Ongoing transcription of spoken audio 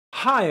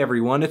Hi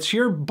everyone, it's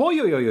your boy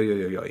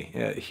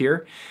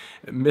here,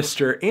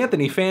 Mr.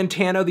 Anthony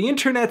Fantano, the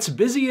internet's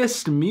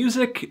busiest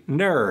music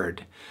nerd.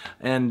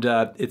 And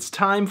it's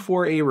time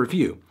for a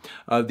review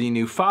of the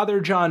new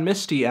Father John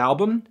Misty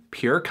album,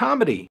 Pure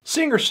Comedy.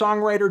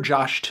 Singer-songwriter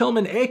Josh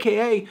Tillman,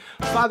 aka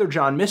Father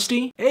John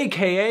Misty,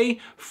 aka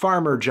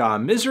Farmer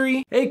John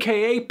Misery,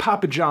 aka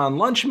Papa John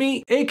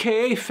Lunchmeat,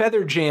 aka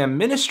Feather Jam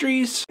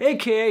Ministries,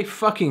 aka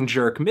Fucking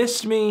Jerk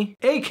Missed Me,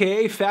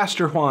 aka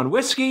Faster Juan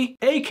Whiskey,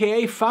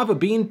 aka Fava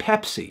Bean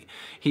Pepsi.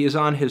 He is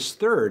on his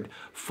third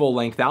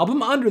full-length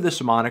album under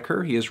this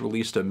moniker. He has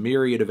released a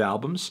myriad of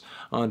albums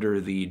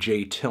under the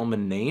J.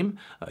 Tillman name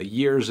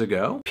years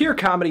ago. Pure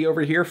Comedy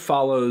over here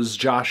follows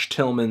Josh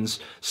Tillman's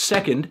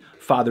second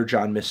Father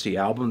John Misty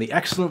album, the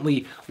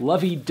excellently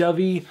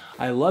lovey-dovey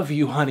I Love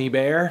You Honey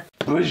Bear.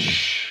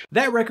 Boosh.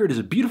 That record is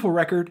a beautiful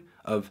record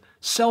of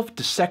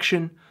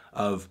self-dissection,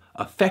 of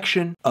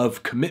affection,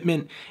 of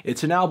commitment.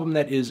 It's an album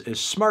that is as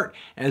smart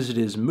as it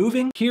is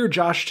moving. Here,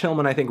 Josh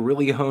Tillman, I think,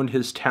 really honed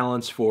his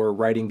talents for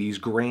writing these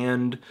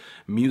grand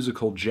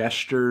musical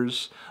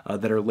gestures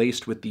that are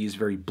laced with these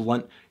very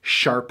blunt,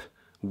 sharp,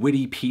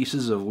 witty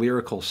pieces of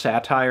lyrical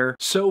satire.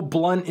 So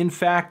blunt, in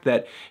fact,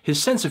 that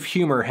his sense of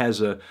humor has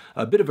a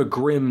bit of a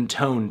grim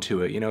tone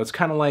to it. You know, it's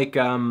kind of like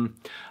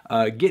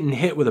getting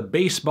hit with a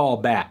baseball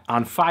bat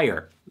on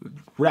fire,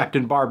 wrapped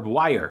in barbed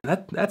wire.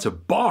 That's a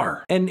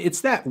bar. And it's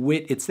that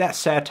wit, it's that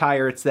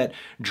satire, it's that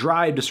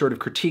drive to sort of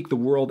critique the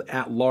world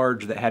at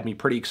large that had me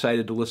pretty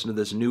excited to listen to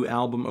this new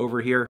album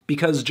over here.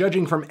 Because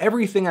judging from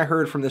everything I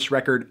heard from this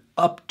record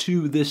up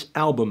to this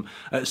album,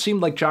 it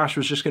seemed like Josh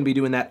was just going to be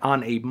doing that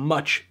on a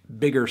much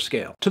bigger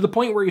scale. To the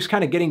point where he's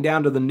kind of getting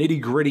down to the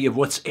nitty-gritty of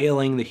what's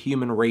ailing the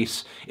human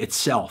race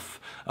itself.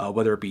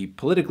 Whether it be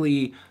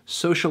politically,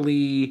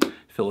 socially,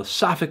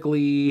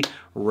 philosophically,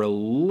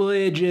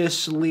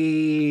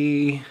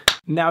 religiously.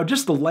 Now,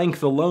 just the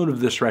length alone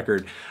of this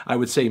record, I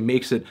would say,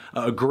 makes it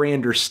a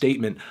grander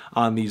statement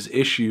on these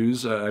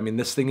issues. I mean,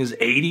 this thing is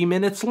 80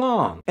 minutes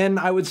long. And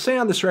I would say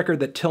on this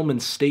record that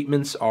Tillman's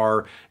statements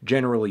are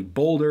generally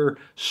bolder,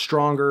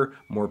 stronger,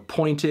 more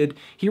pointed.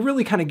 He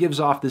really kind of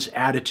gives off this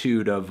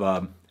attitude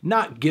of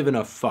not giving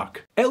a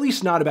fuck. At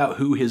least not about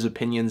who his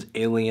opinions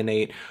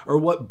alienate or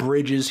what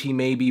bridges he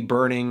may be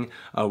burning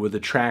with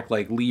a track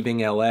like Leaving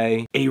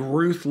LA. A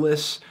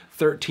ruthless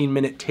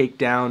 13-minute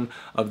takedown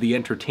of the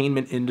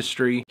entertainment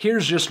industry.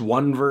 Here's just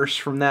one verse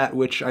from that,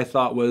 which I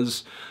thought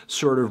was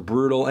sort of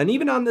brutal. And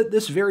even on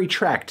this very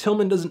track,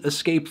 Tillman doesn't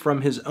escape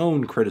from his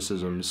own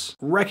criticisms.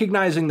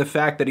 Recognizing the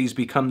fact that he's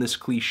become this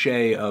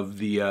cliche of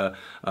the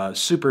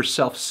super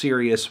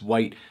self-serious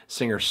white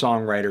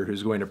singer-songwriter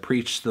who's going to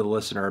preach to the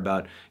listener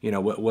about, you know,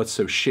 what's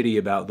so shitty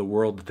about the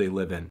world that they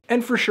live in.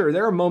 And for sure,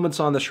 there are moments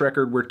on this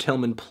record where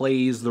Tillman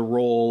plays the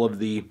role of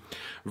the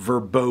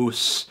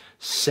verbose,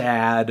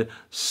 sad,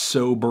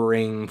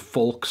 sobering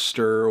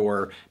folkster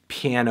or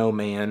piano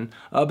man,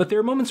 but there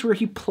are moments where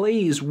he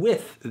plays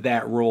with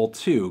that role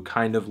too,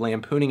 kind of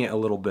lampooning it a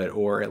little bit,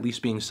 or at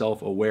least being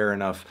self-aware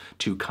enough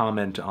to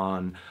comment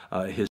on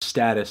his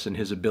status and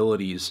his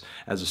abilities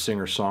as a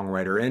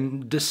singer-songwriter,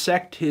 and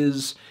dissect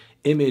his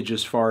image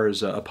as far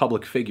as a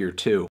public figure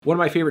too. One of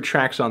my favorite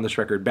tracks on this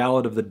record,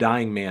 Ballad of the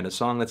Dying Man, a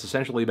song that's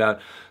essentially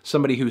about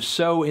somebody who's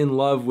so in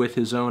love with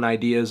his own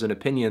ideas and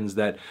opinions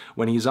that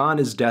when he's on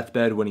his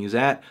deathbed, when he's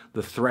at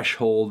the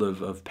threshold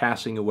of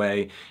passing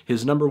away,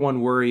 his number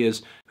one worry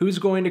is, who's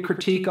going to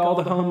critique all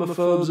the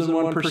homophobes and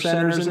one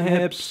percenters and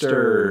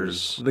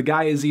hipsters? The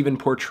guy is even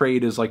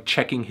portrayed as like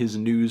checking his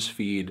news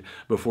feed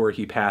before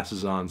he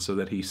passes on so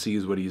that he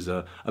sees what he's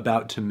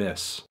about to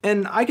miss.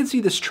 And I can see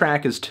this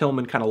track as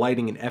Tillman kind of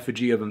lighting an effigy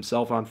of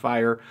himself on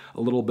fire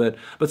a little bit,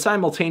 but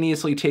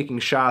simultaneously taking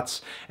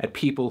shots at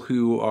people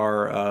who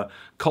are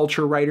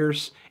culture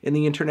writers in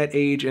the internet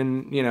age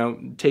and, you know,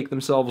 take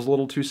themselves a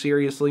little too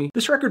seriously.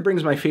 This record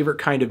brings my favorite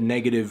kind of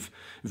negative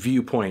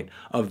viewpoint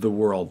of the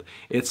world.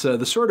 It's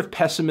the sort of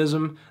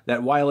pessimism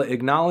that while it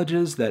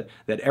acknowledges that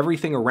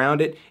everything around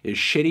it is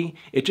shitty,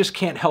 it just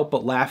can't help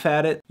but laugh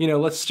at it. You know,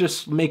 let's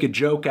just make a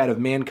joke out of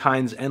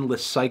mankind's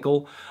endless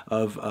cycle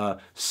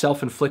of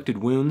self-inflicted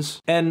wounds.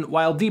 And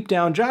while deep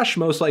down Josh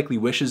most likely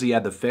wishes he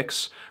had the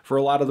fix for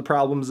a lot of the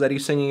problems that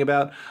he's singing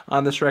about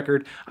on this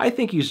record, I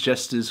think he's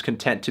just as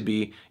content to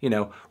be, you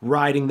know,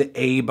 riding the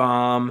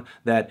A-bomb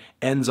that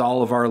ends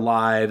all of our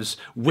lives,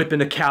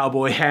 whipping a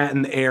cowboy hat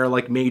in the air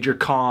like Major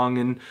Kong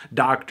and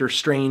Dr.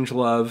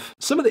 Strangelove.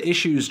 Some of the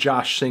issues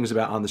Josh sings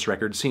about on this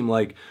record seem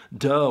like,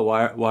 duh,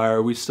 why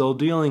are we still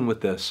dealing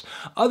with this?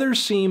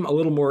 Others seem a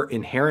little more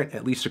inherent,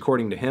 at least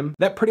according to him.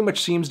 That pretty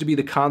much seems to be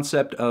the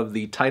concept of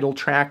the title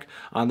track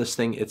on this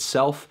thing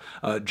itself.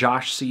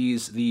 Josh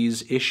sees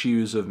these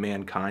issues of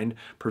mankind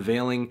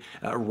prevailing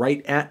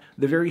right at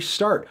the very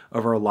start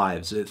of our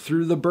lives,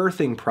 through the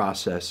birthing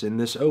process in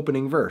this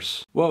opening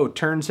verse. Whoa,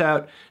 turns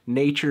out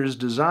nature's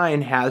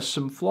design has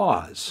some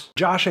flaws.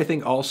 Josh, I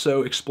think,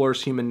 also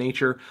explores human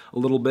nature a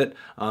little bit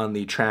on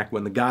the track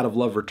When the God of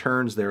Love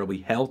Returns, There Will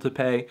Be Hell to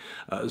Pay,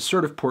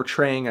 sort of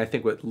portraying, I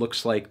think, what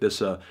looks like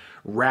this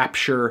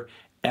rapture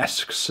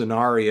esque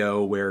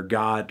scenario where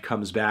God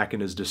comes back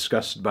and is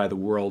disgusted by the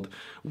world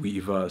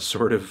we've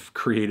sort of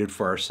created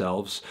for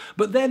ourselves.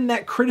 But then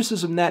that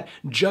criticism, that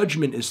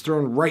judgment is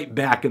thrown right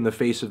back in the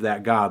face of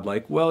that God.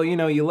 Like, well, you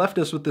know, you left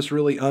us with this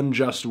really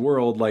unjust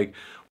world. Like,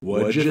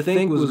 what'd you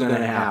think was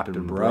gonna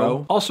happen,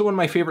 bro? Also, one of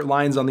my favorite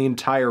lines on the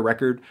entire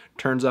record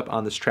turns up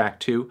on this track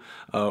too,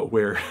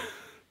 where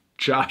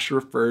Josh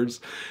refers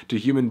to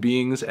human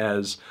beings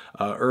as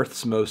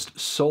Earth's most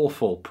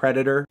soulful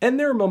predator. And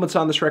there are moments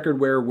on this record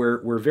where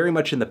we're very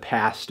much in the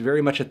past,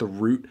 very much at the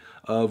root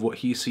of what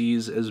he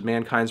sees as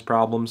mankind's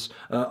problems.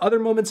 Other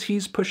moments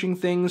he's pushing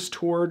things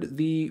toward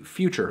the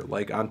future,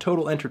 like on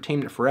Total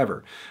Entertainment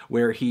Forever,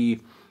 where he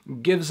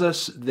gives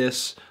us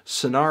this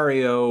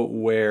scenario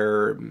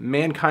where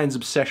mankind's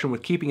obsession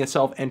with keeping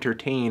itself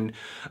entertained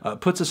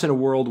puts us in a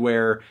world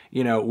where,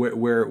 you know,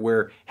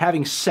 we're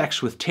having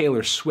sex with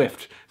Taylor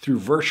Swift through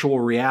virtual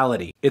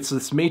reality. It's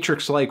this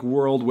Matrix-like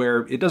world where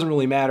it doesn't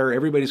really matter.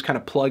 Everybody's kind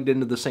of plugged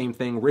into the same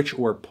thing, rich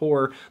or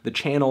poor. The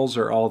channels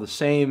are all the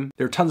same.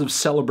 There are tons of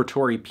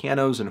celebratory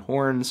pianos and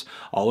horns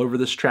all over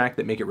this track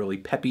that make it really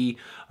peppy,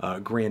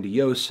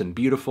 grandiose, and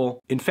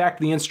beautiful. In fact,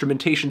 the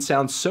instrumentation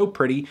sounds so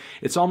pretty,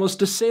 it's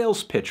almost a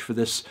sales pitch for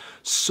this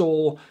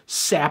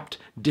soul-sapped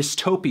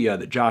dystopia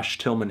that Josh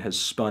Tillman has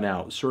spun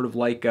out, sort of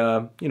like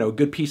you know, a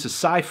good piece of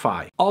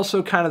sci-fi.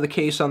 Also kind of the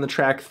case on the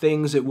track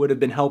Things It Would Have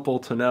Been Helpful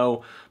to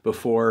Know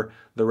Before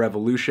the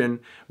Revolution,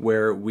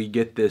 where we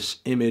get this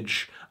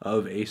image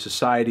of a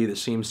society that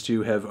seems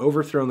to have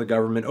overthrown the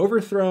government,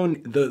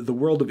 overthrown the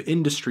world of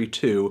industry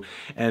too,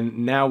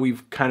 and now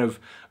we've kind of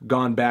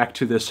gone back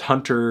to this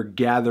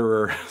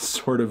hunter-gatherer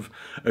sort of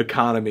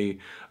economy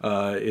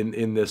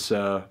in this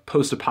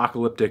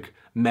post-apocalyptic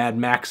Mad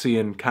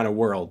Maxian kind of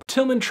world.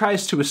 Tillman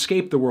tries to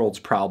escape the world's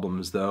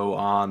problems, though,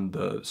 on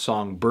the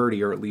song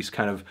Birdie, or at least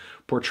kind of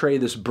portray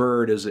this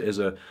bird as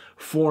a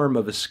form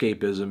of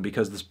escapism,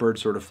 because this bird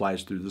sort of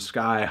flies through the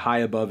sky, high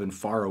above and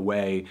far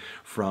away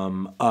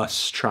from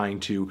us trying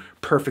to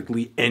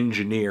perfectly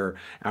engineer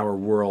our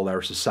world,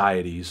 our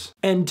societies.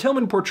 And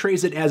Tillman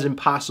portrays it as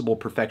impossible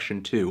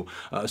perfection, too.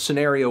 A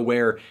scenario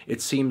where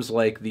it seems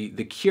like the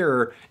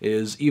cure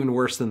is even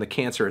worse than the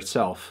cancer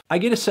itself. I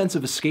get a sense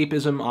of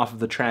escapism off of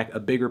the track A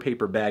Bigger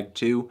Paper Bag,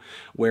 too,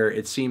 where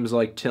it seems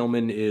like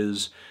Tillman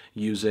is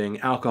using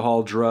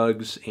alcohol,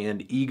 drugs,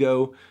 and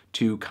ego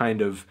to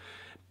kind of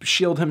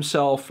shield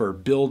himself or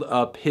build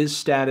up his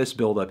status,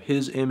 build up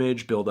his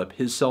image, build up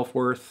his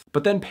self-worth,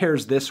 but then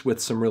pairs this with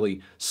some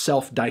really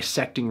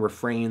self-dissecting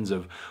refrains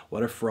of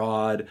what a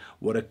fraud,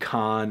 what a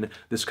con.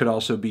 This could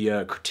also be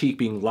a critique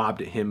being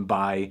lobbed at him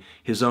by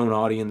his own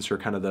audience or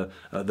kind of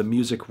the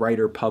music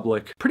writer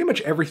public. Pretty much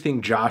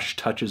everything Josh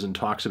touches and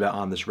talks about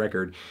on this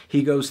record,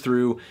 he goes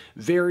through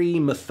very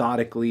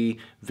methodically,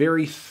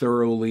 very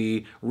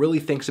thoroughly, really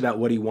thinks about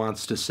what he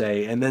wants to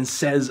say, and then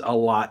says a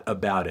lot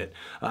about it.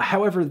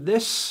 However,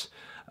 this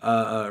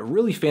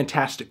really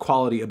fantastic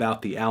quality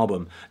about the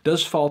album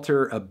does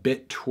falter a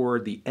bit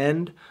toward the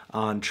end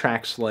on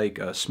tracks like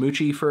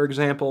Smoochie, for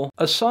example.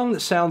 A song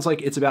that sounds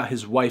like it's about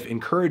his wife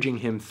encouraging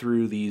him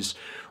through these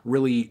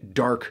really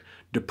dark,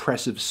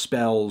 depressive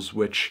spells,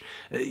 which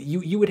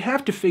you would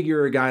have to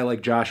figure a guy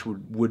like Josh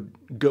would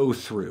go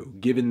through,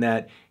 given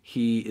that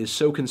he is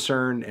so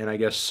concerned and I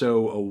guess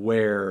so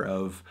aware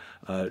of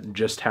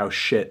just how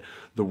shit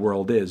the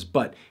world is.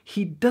 But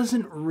he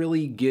doesn't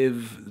really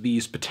give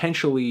these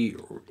potentially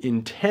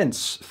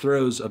intense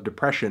throes of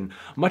depression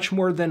much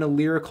more than a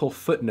lyrical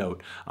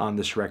footnote on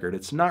this record.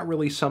 It's not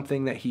really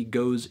something that he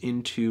goes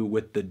into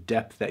with the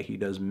depth that he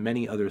does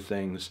many other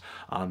things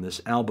on this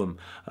album.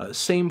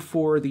 Same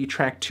for the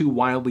track Two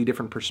Wildly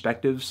Different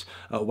Perspectives.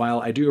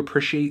 While I do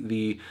appreciate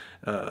the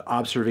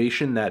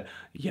observation that,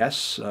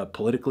 yes,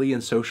 politically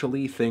and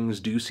socially, things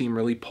do seem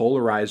really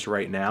polarized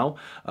right now,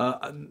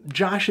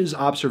 Josh's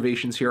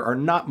observations here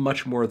are not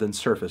much more than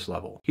surface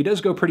level. He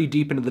does go pretty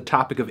deep into the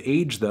topic of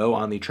age, though,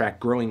 on the track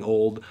Growing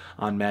Old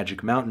on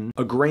Magic Mountain,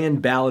 a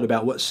grand ballad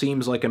about what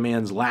seems like a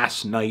man's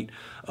last night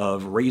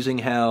of raising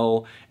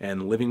hell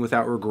and living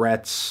without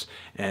regrets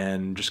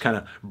and just kind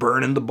of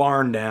burning the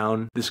barn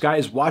down. This guy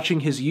is watching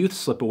his youth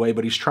slip away,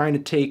 but he's trying to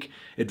take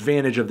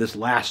advantage of this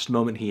last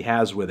moment he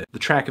has with it. The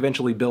track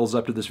eventually builds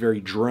up to this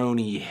very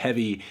drony,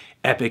 heavy,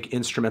 epic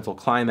instrumental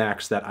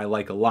climax that I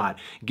like a lot.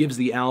 Gives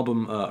the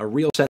album a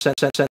real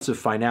sense of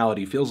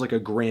finality. Feels like a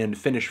grand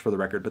finish for the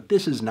record, but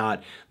this is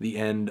not the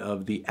end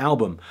of the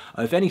album.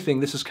 If anything,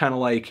 this is kind of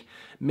like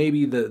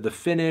maybe the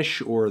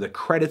finish or the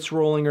credits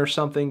rolling or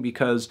something,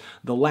 because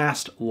the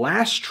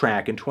last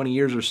track in 20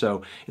 years or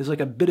so is like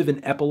a bit of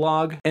an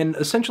epilogue. And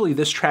essentially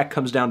this track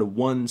comes down to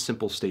one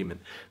simple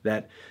statement,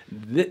 that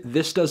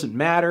this doesn't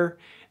matter.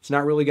 It's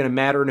not really going to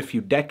matter in a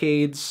few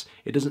decades.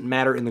 It doesn't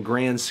matter in the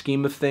grand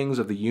scheme of things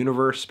of the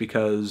universe,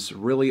 because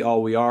really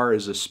all we are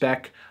is a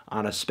speck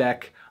on a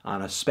speck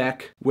on a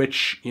speck,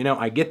 which, you know,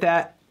 I get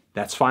that.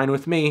 That's fine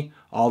with me.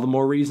 all the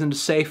more reason to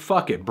say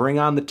fuck it. Bring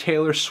on the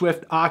Taylor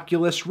Swift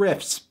Oculus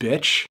Rifts,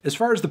 bitch. As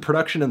far as the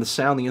production and the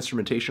sound, the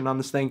instrumentation on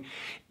this thing,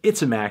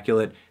 it's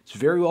immaculate. It's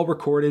very well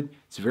recorded.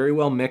 It's very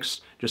well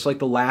mixed, just like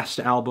the last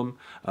album.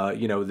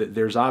 You know,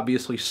 there's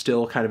obviously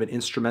still kind of an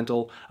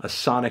instrumental, a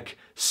sonic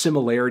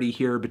similarity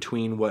here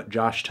between what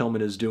Josh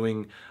Tillman is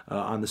doing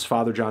on this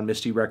Father John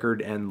Misty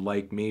record and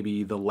like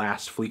maybe the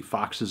last Fleet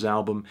Foxes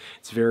album.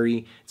 It's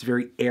very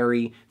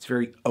airy. It's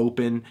very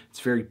open. It's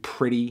very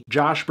pretty.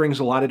 Josh brings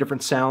a lot of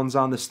different sounds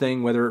on this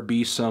thing, whether it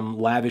be some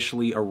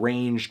lavishly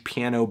arranged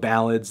piano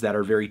ballads that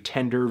are very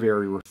tender,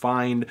 very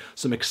refined,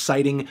 some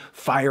exciting,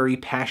 fiery,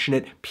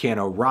 passionate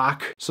piano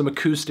rock, some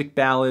acoustic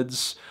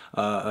ballads,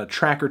 a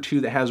track or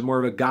two that has more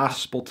of a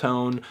gospel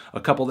tone,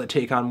 a couple that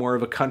take on more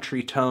of a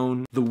country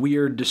tone, the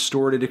weird,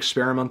 distorted,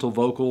 experimental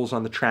vocals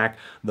on the track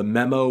The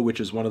Memo,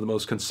 which is one of the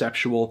most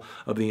conceptual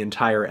of the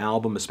entire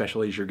album,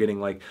 especially as you're getting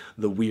like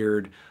the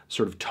weird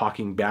sort of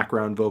talking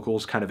background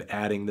vocals, kind of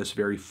adding this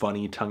very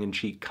funny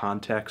tongue-in-cheek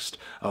context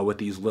with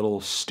these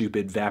little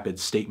stupid, vapid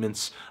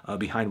statements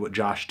behind what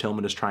Josh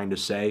Tillman is trying to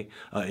say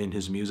in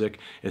his music.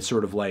 It's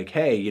sort of like,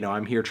 hey, you know,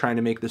 I'm here trying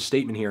to make this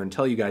statement here and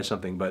tell you guys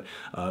something, but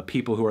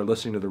people who are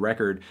listening to the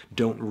record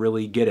don't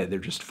really get it. They're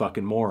just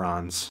fucking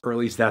morons. Or at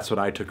least that's what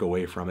I took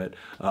away from it.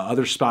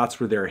 Other spots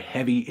where there are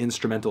heavy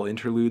instrumental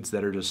interludes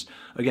that are just,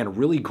 again,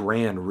 really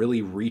grand,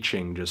 really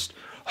reaching, just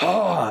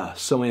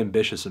so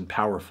ambitious and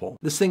powerful.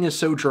 This thing is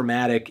so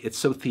dramatic, it's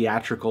so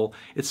theatrical,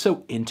 it's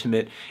so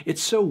intimate,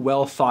 it's so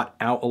well thought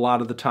out a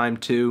lot of the time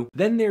too.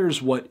 Then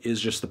there's what is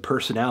just the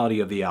personality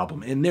of the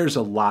album, and there's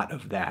a lot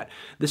of that.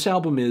 This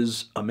album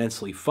is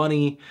immensely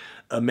funny,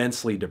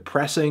 immensely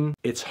depressing,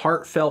 it's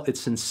heartfelt, it's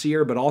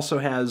sincere, but also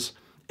has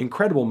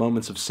incredible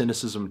moments of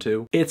cynicism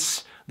too.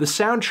 It's the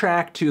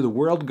soundtrack to The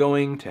World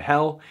Going to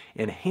Hell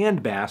and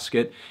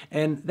Handbasket,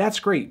 and that's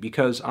great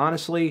because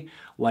honestly,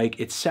 like,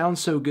 it sounds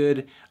so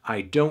good,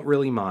 I don't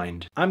really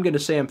mind. I'm gonna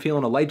say I'm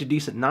feeling a light to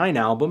decent 9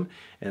 album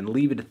and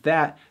leave it at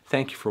that.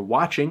 Thank you for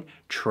watching.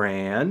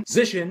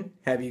 Transition.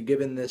 Have you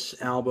given this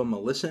album a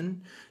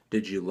listen?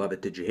 Did you love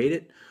it? Did you hate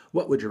it?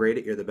 What would you rate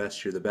it? You're the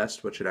best, you're the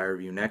best. What should I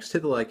review next?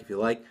 Hit the like if you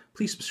like.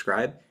 Please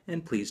subscribe,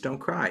 and please don't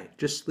cry.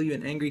 Just leave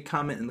an angry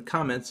comment in the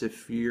comments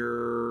if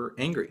you're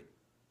angry.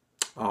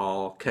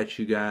 I'll catch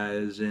you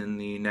guys in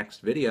the next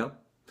video.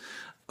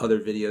 Other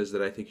videos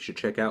that I think you should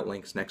check out,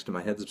 links next to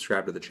my head.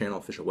 Subscribe to the channel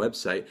official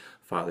website,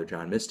 Father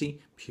John Misty,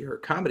 pure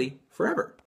comedy forever.